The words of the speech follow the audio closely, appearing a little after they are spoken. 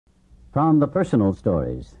From the personal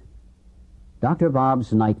stories, Dr.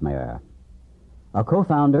 Bob's Nightmare, a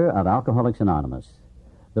co-founder of Alcoholics Anonymous.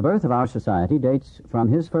 The birth of our society dates from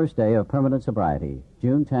his first day of permanent sobriety,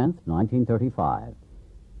 June 10th, 1935.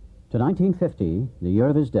 To 1950, the year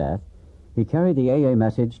of his death, he carried the AA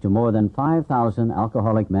message to more than 5,000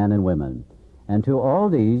 alcoholic men and women, and to all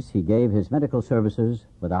these he gave his medical services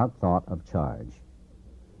without thought of charge.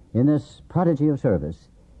 In this prodigy of service,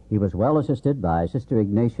 he was well assisted by Sister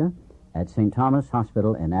Ignatia at St. Thomas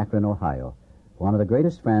Hospital in Akron, Ohio, one of the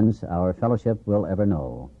greatest friends our fellowship will ever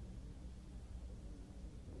know.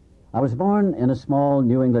 I was born in a small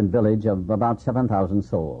New England village of about 7,000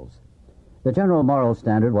 souls. The general moral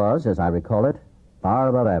standard was, as I recall it, far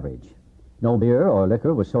above average. No beer or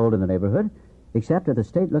liquor was sold in the neighborhood, except at the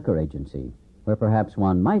state liquor agency, where perhaps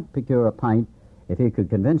one might procure a pint if he could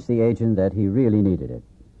convince the agent that he really needed it.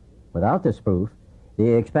 Without this proof,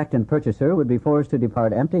 the expectant purchaser would be forced to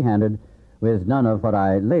depart empty-handed with none of what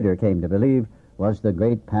I later came to believe was the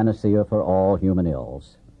great panacea for all human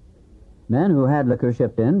ills. Men who had liquor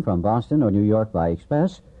shipped in from Boston or New York by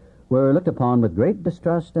express were looked upon with great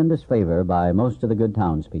distrust and disfavor by most of the good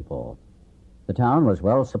townspeople. The town was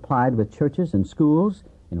well supplied with churches and schools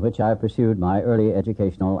in which I pursued my early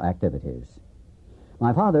educational activities.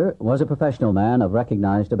 My father was a professional man of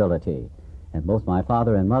recognized ability, and both my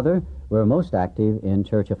father and mother were most active in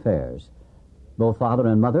church affairs. Both father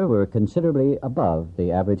and mother were considerably above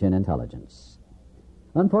the average in intelligence.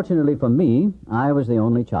 Unfortunately for me, I was the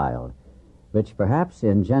only child, which perhaps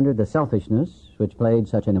engendered the selfishness which played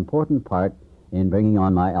such an important part in bringing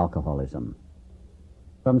on my alcoholism.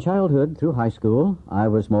 From childhood through high school, I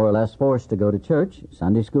was more or less forced to go to church,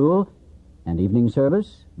 Sunday school, and evening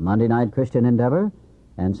service, Monday night Christian Endeavor,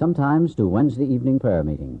 and sometimes to Wednesday evening prayer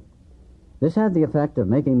meeting. This had the effect of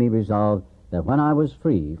making me resolve that when I was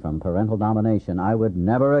free from parental domination, I would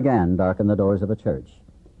never again darken the doors of a church.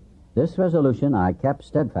 This resolution I kept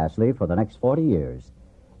steadfastly for the next 40 years,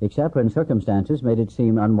 except when circumstances made it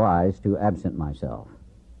seem unwise to absent myself.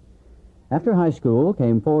 After high school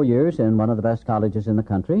came 4 years in one of the best colleges in the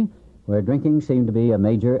country, where drinking seemed to be a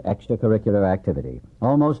major extracurricular activity.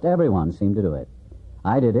 Almost everyone seemed to do it.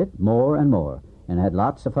 I did it more and more, and had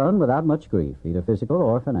lots of fun without much grief, either physical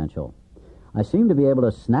or financial. I seemed to be able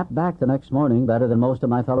to snap back the next morning better than most of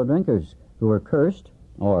my fellow drinkers, who were cursed,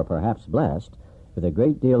 or perhaps blessed, with a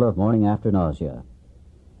great deal of morning-after nausea.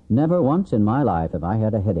 Never once in my life have I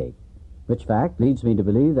had a headache, which fact leads me to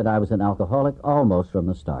believe that I was an alcoholic almost from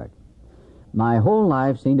the start. My whole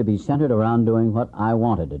life seemed to be centered around doing what I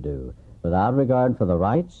wanted to do, without regard for the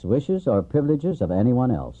rights, wishes, or privileges of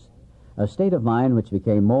anyone else, a state of mind which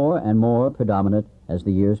became more and more predominant as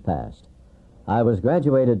the years passed. I was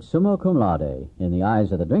graduated summa cum laude in the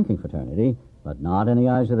eyes of the drinking fraternity, but not in the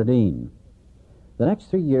eyes of the dean. The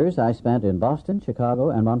next 3 years I spent in Boston,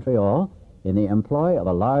 Chicago, and Montreal in the employ of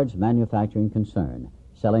a large manufacturing concern,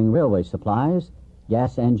 selling railway supplies,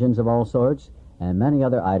 gas engines of all sorts, and many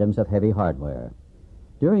other items of heavy hardware.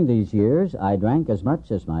 During these years, I drank as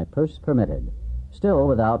much as my purse permitted, still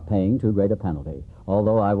without paying too great a penalty,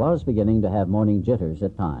 although I was beginning to have morning jitters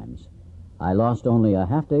at times. I lost only a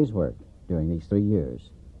half-day's work during these 3 years.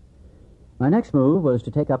 My next move was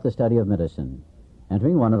to take up the study of medicine,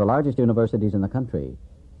 entering one of the largest universities in the country.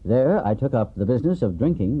 There I took up the business of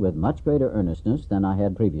drinking with much greater earnestness than I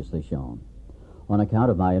had previously shown. On account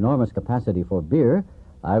of my enormous capacity for beer,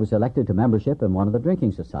 I was elected to membership in one of the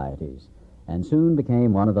drinking societies, and soon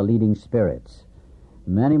became one of the leading spirits.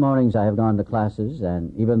 Many mornings I have gone to classes,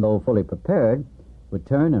 and even though fully prepared, would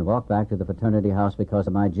turn and walk back to the fraternity house because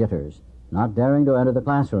of my jitters, not daring to enter the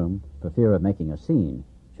classroom for fear of making a scene,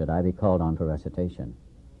 should I be called on for recitation.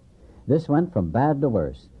 This went from bad to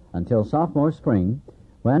worse until sophomore spring,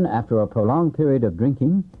 when, after a prolonged period of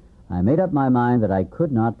drinking, I made up my mind that I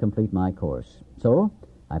could not complete my course. So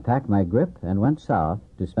I packed my grip and went south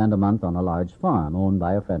to spend a month on a large farm owned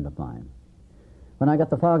by a friend of mine. When I got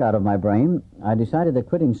the fog out of my brain, I decided that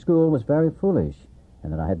quitting school was very foolish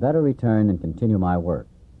and that I had better return and continue my work.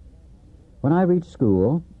 When I reached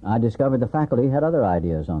school, I discovered the faculty had other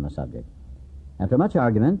ideas on the subject. After much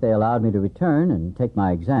argument, they allowed me to return and take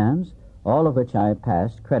my exams, all of which I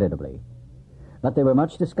passed creditably. But they were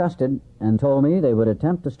much disgusted and told me they would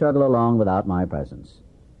attempt to struggle along without my presence.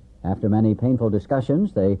 After many painful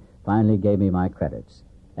discussions, they finally gave me my credits,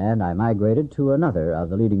 and I migrated to another of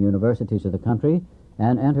the leading universities of the country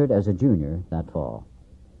and entered as a junior that fall.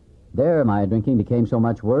 There, my drinking became so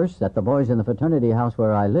much worse that the boys in the fraternity house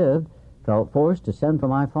where I lived felt forced to send for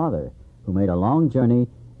my father, who made a long journey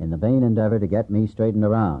in the vain endeavor to get me straightened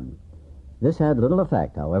around. This had little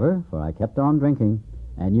effect, however, for I kept on drinking,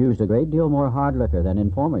 and used a great deal more hard liquor than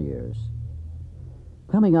in former years.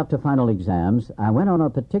 Coming up to final exams, I went on a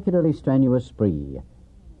particularly strenuous spree.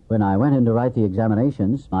 When I went in to write the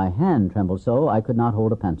examinations, my hand trembled so I could not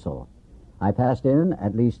hold a pencil. I passed in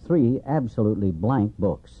at least 3 absolutely blank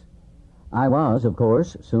books. I was, of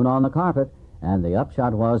course, soon on the carpet, and the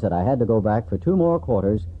upshot was that I had to go back for 2 more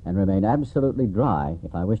quarters and remain absolutely dry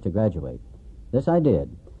if I wished to graduate. This I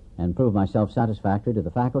did, and proved myself satisfactory to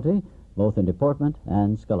the faculty, both in deportment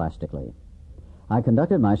and scholastically. I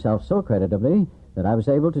conducted myself so creditably that I was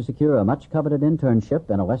able to secure a much-coveted internship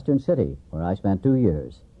in a western city, where I spent 2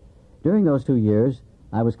 years. During those 2 years,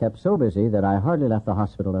 I was kept so busy that I hardly left the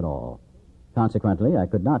hospital at all. Consequently, I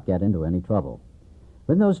could not get into any trouble.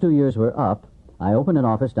 When those 2 years were up, I opened an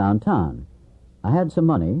office downtown. I had some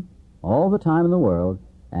money, all the time in the world,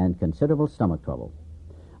 and considerable stomach trouble.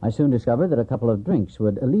 I soon discovered that a couple of drinks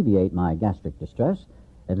would alleviate my gastric distress,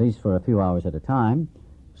 at least for a few hours at a time,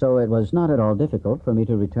 so it was not at all difficult for me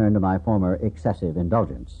to return to my former excessive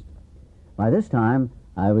indulgence. By this time,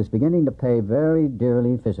 I was beginning to pay very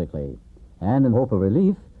dearly physically, and in hope of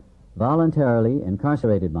relief, voluntarily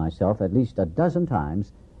incarcerated myself at least a dozen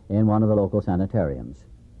times in one of the local sanitariums.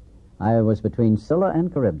 I was between Scylla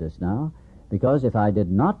and Charybdis now, because if I did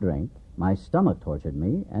not drink, my stomach tortured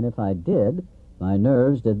me, and if I did, my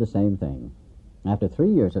nerves did the same thing. After 3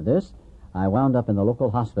 years of this, I wound up in the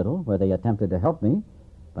local hospital where they attempted to help me,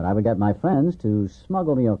 but I would get my friends to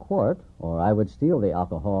smuggle me a quart, or I would steal the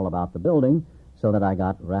alcohol about the building, so that I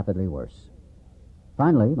got rapidly worse.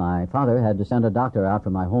 Finally, my father had to send a doctor out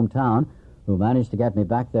from my hometown who managed to get me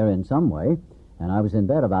back there in some way, and I was in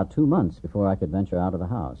bed about 2 months before I could venture out of the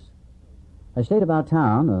house. I stayed about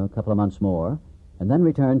town a couple of months more, and then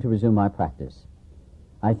returned to resume my practice.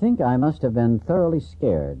 I think I must have been thoroughly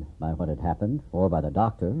scared by what had happened, or by the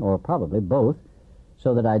doctor, or probably both,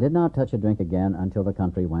 so that I did not touch a drink again until the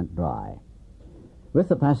country went dry. With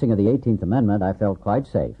the passing of the 18th Amendment, I felt quite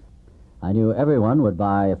safe. I knew everyone would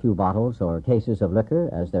buy a few bottles or cases of liquor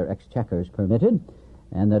as their exchequers permitted,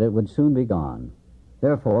 and that it would soon be gone.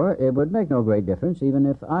 Therefore, it would make no great difference even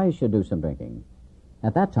if I should do some drinking.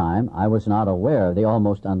 At that time, I was not aware of the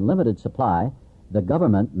almost unlimited supply the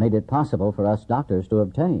government made it possible for us doctors to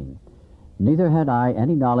obtain. Neither had I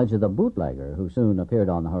any knowledge of the bootlegger who soon appeared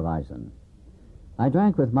on the horizon. I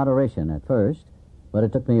drank with moderation at first, but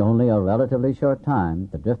it took me only a relatively short time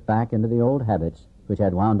to drift back into the old habits which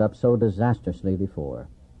had wound up so disastrously before.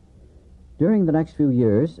 During the next few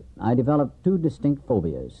years, I developed 2 distinct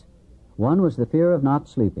phobias. One was the fear of not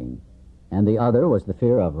sleeping, and the other was the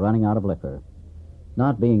fear of running out of liquor.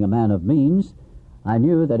 Not being a man of means, I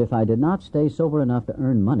knew that if I did not stay sober enough to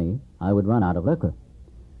earn money, I would run out of liquor.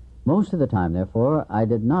 Most of the time, therefore, I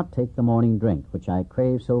did not take the morning drink, which I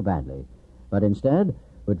craved so badly, but instead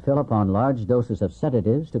would fill upon large doses of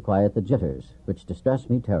sedatives to quiet the jitters, which distressed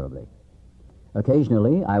me terribly.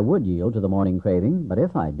 Occasionally, I would yield to the morning craving, but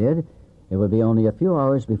if I did, it would be only a few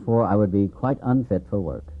hours before I would be quite unfit for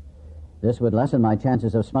work. This would lessen my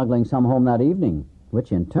chances of smuggling some home that evening,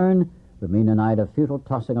 which in turn would mean a night of futile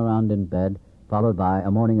tossing around in bed, followed by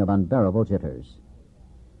a morning of unbearable jitters.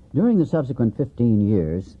 During the subsequent 15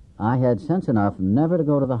 years, I had sense enough never to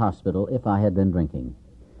go to the hospital if I had been drinking,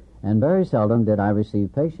 and very seldom did I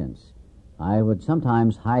receive patients. I would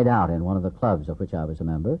sometimes hide out in one of the clubs of which I was a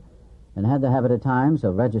member, and had the habit at times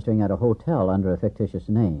of registering at a hotel under a fictitious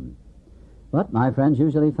name. But my friends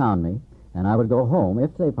usually found me, and I would go home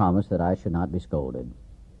if they promised that I should not be scolded.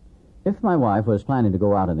 If my wife was planning to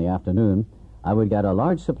go out in the afternoon, I would get a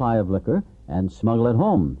large supply of liquor and smuggle it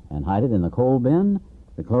home and hide it in the coal bin,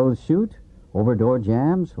 the clothes chute, over door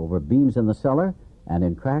jambs, over beams in the cellar, and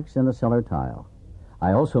in cracks in the cellar tile.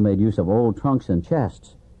 I also made use of old trunks and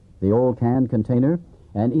chests, the old can container,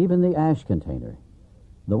 and even the ash container.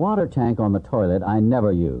 The water tank on the toilet I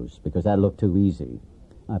never used because that looked too easy.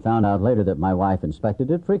 I found out later that my wife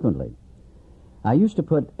inspected it frequently. I used to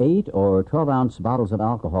put 8 or 12-ounce bottles of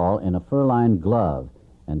alcohol in a fur-lined glove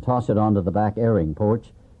and toss it onto the back airing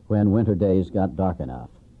porch when winter days got dark enough.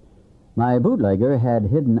 My bootlegger had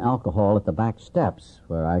hidden alcohol at the back steps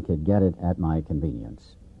where I could get it at my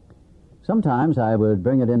convenience. Sometimes I would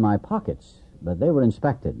bring it in my pockets, but they were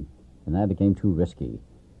inspected, and that became too risky.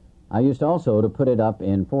 I used also to put it up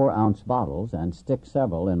in 4-ounce bottles and stick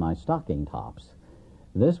several in my stocking tops.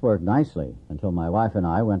 This worked nicely until my wife and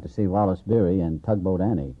I went to see Wallace Beery and Tugboat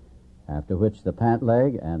Annie, after which the pant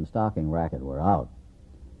leg and stocking racket were out.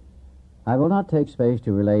 I will not take space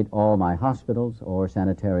to relate all my hospitals or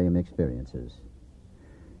sanitarium experiences.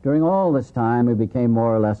 During all this time, we became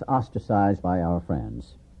more or less ostracized by our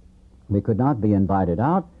friends. We could not be invited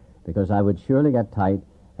out because I would surely get tight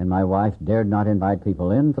and my wife dared not invite people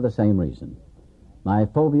in for the same reason. My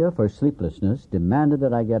phobia for sleeplessness demanded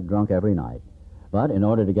that I get drunk every night, but in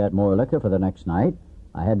order to get more liquor for the next night,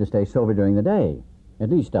 I had to stay sober during the day, at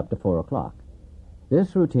least up to 4 o'clock.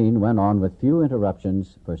 This routine went on with few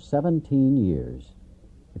interruptions for 17 years.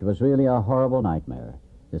 It was really a horrible nightmare.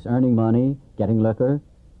 This earning money, getting liquor,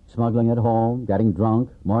 smuggling at home, getting drunk,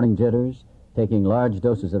 morning jitters, taking large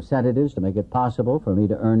doses of sedatives to make it possible for me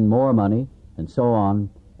to earn more money, and so on,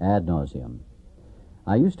 ad nauseum.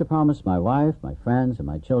 I used to promise my wife, my friends, and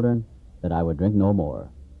my children that I would drink no more.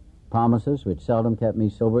 Promises which seldom kept me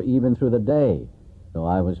sober even through the day, though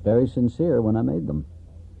I was very sincere when I made them.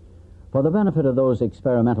 For the benefit of those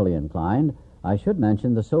experimentally inclined, I should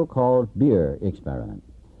mention the so-called beer experiment.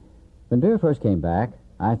 When beer first came back,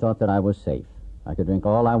 I thought that I was safe. I could drink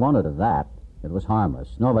all I wanted of that. It was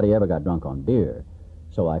harmless. Nobody ever got drunk on beer.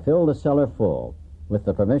 So I filled the cellar full, with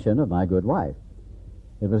the permission of my good wife.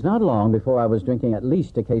 It was not long before I was drinking at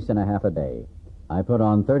least a case and a half a day. I put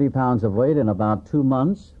on 30 pounds of weight in about 2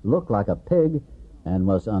 months, looked like a pig, and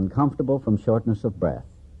was uncomfortable from shortness of breath.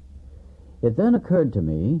 It then occurred to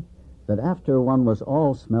me that after one was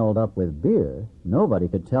all smelled up with beer, nobody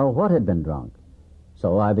could tell what had been drunk.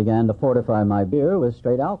 So I began to fortify my beer with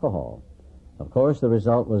straight alcohol. Of course, the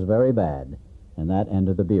result was very bad, and that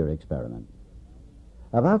ended the beer experiment.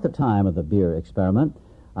 About the time of the beer experiment,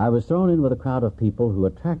 I was thrown in with a crowd of people who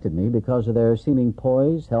attracted me because of their seeming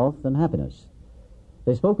poise, health, and happiness.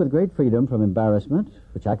 They spoke with great freedom from embarrassment,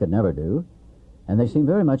 which I could never do, and they seemed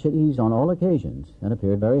very much at ease on all occasions and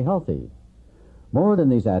appeared very healthy. More than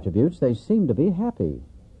these attributes, they seemed to be happy.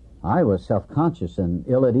 I was self-conscious and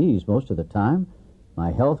ill at ease most of the time.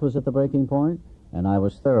 My health was at the breaking point, and I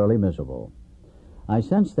was thoroughly miserable. I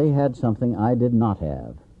sensed they had something I did not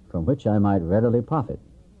have, from which I might readily profit.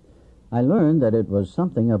 I learned that it was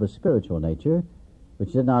something of a spiritual nature,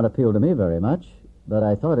 which did not appeal to me very much, but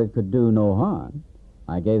I thought it could do no harm.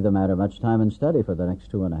 I gave the matter much time and study for the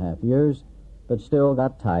next 2.5 years, but still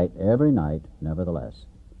got tight every night, nevertheless.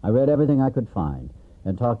 I read everything I could find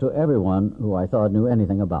and talked to everyone who I thought knew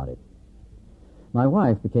anything about it. My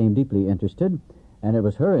wife became deeply interested, and it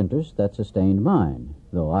was her interest that sustained mine,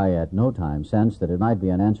 though I at no time sensed that it might be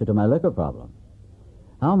an answer to my liquor problem.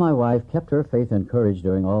 How my wife kept her faith and courage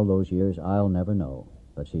during all those years, I'll never know,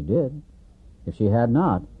 but she did. If she had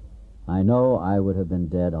not, I know I would have been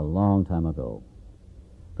dead a long time ago.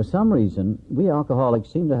 For some reason, we alcoholics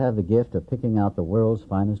seem to have the gift of picking out the world's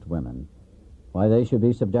finest women. Why they should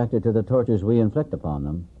be subjected to the tortures we inflict upon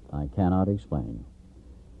them, I cannot explain.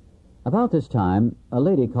 About this time, a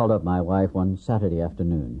lady called up my wife one Saturday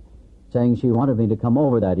afternoon, saying she wanted me to come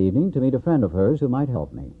over that evening to meet a friend of hers who might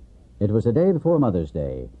help me. It was the day before Mother's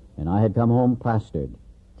Day, and I had come home plastered,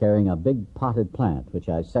 carrying a big potted plant, which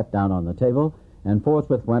I set down on the table, and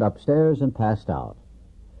forthwith went upstairs and passed out.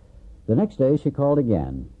 The next day she called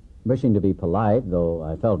again. Wishing to be polite, though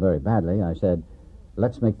I felt very badly, I said,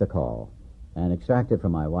 "Let's make the call," and extracted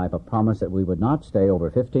from my wife a promise that we would not stay over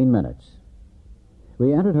 15 minutes.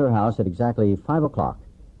 We entered her house at exactly 5 o'clock,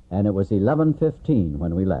 and it was 11:15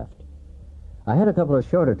 when we left. I had a couple of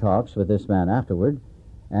shorter talks with this man afterward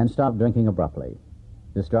and stopped drinking abruptly.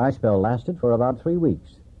 This dry spell lasted for about 3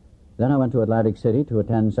 weeks. Then I went to Atlantic City to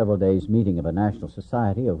attend several days' meeting of a national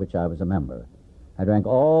society of which I was a member. I drank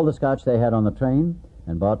all the scotch they had on the train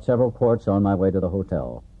and bought several quarts on my way to the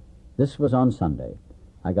hotel. This was on Sunday.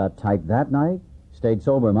 I got tight that night, stayed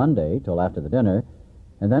sober Monday till after the dinner,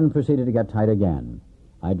 and then proceeded to get tight again.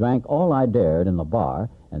 I drank all I dared in the bar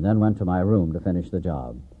and then went to my room to finish the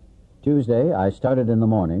job. Tuesday, I started in the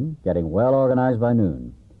morning, getting well organized by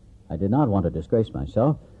noon. I did not want to disgrace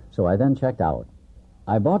myself, so I then checked out.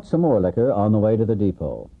 I bought some more liquor on the way to the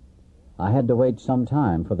depot. I had to wait some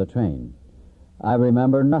time for the train. I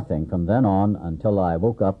remember nothing from then on until I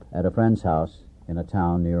woke up at a friend's house in a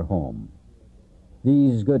town near home.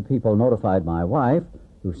 These good people notified my wife,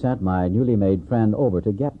 who sent my newly made friend over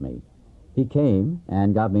to get me. He came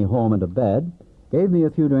and got me home into bed, gave me a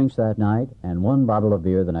few drinks that night, and 1 bottle of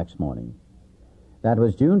beer the next morning. That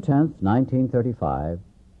was June 10th, 1935,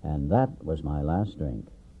 and that was my last drink.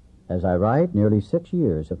 As I write, nearly 6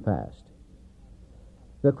 years have passed.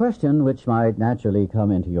 The question which might naturally come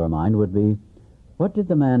into your mind would be, what did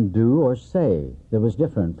the man do or say that was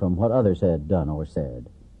different from what others had done or said?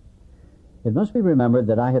 It must be remembered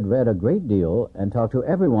that I had read a great deal and talked to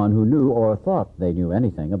everyone who knew or thought they knew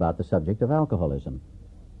anything about the subject of alcoholism.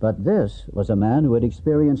 But this was a man who had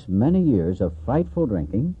experienced many years of frightful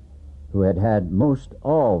drinking, who had had most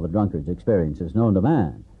all the drunkard's experiences known to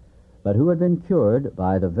man, but who had been cured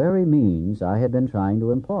by the very means I had been trying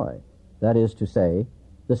to employ, that is to say,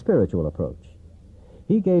 the spiritual approach.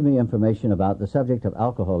 He gave me information about the subject of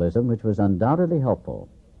alcoholism, which was undoubtedly helpful.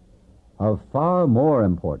 Of far more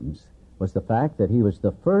importance was the fact that he was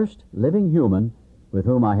the first living human with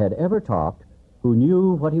whom I had ever talked who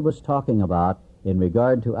knew what he was talking about in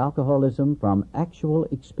regard to alcoholism from actual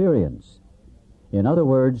experience. In other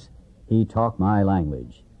words, he talked my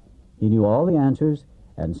language. He knew all the answers,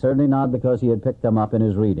 and certainly not because he had picked them up in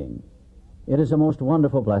his reading. It is a most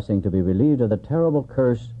wonderful blessing to be relieved of the terrible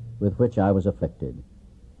curse with which I was afflicted.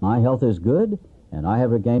 My health is good, and I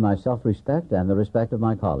have regained my self-respect and the respect of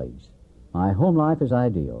my colleagues. My home life is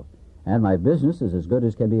ideal, and my business is as good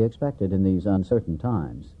as can be expected in these uncertain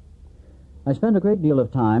times. I spend a great deal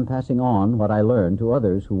of time passing on what I learn to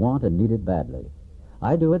others who want and need it badly.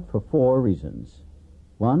 I do it for 4 reasons.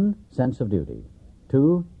 1, sense of duty.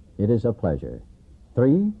 2, it is a pleasure.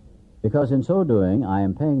 3, because in so doing I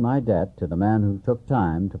am paying my debt to the man who took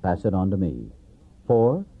time to pass it on to me.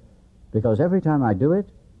 4, because every time I do it,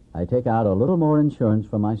 I take out a little more insurance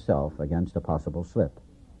for myself against a possible slip.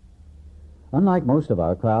 Unlike most of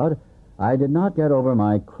our crowd, I did not get over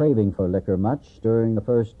my craving for liquor much during the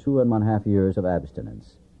first 2.5 years of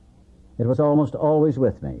abstinence. It was almost always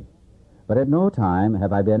with me, but at no time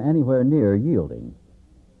have I been anywhere near yielding.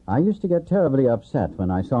 I used to get terribly upset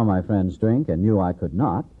when I saw my friends drink and knew I could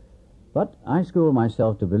not, but I schooled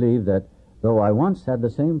myself to believe that, though I once had the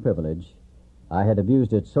same privilege, I had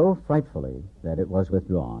abused it so frightfully that it was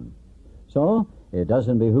withdrawn. So it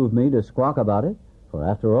doesn't behoove me to squawk about it, for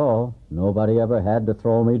after all, nobody ever had to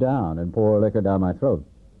throw me down and pour liquor down my throat.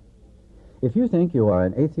 If you think you are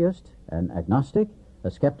an atheist, an agnostic, a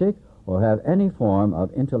skeptic, or have any form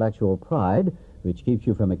of intellectual pride which keeps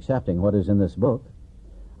you from accepting what is in this book,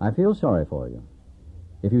 I feel sorry for you.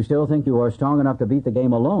 If you still think you are strong enough to beat the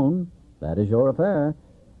game alone, that is your affair.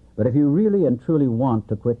 But if you really and truly want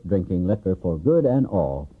to quit drinking liquor for good and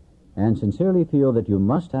all, and sincerely feel that you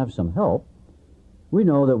must have some help, we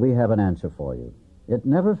know that we have an answer for you. It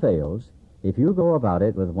never fails if you go about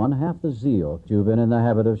it with 1/2 the zeal you've been in the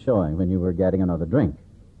habit of showing when you were getting another drink.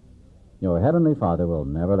 Your Heavenly Father will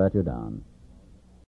never let you down.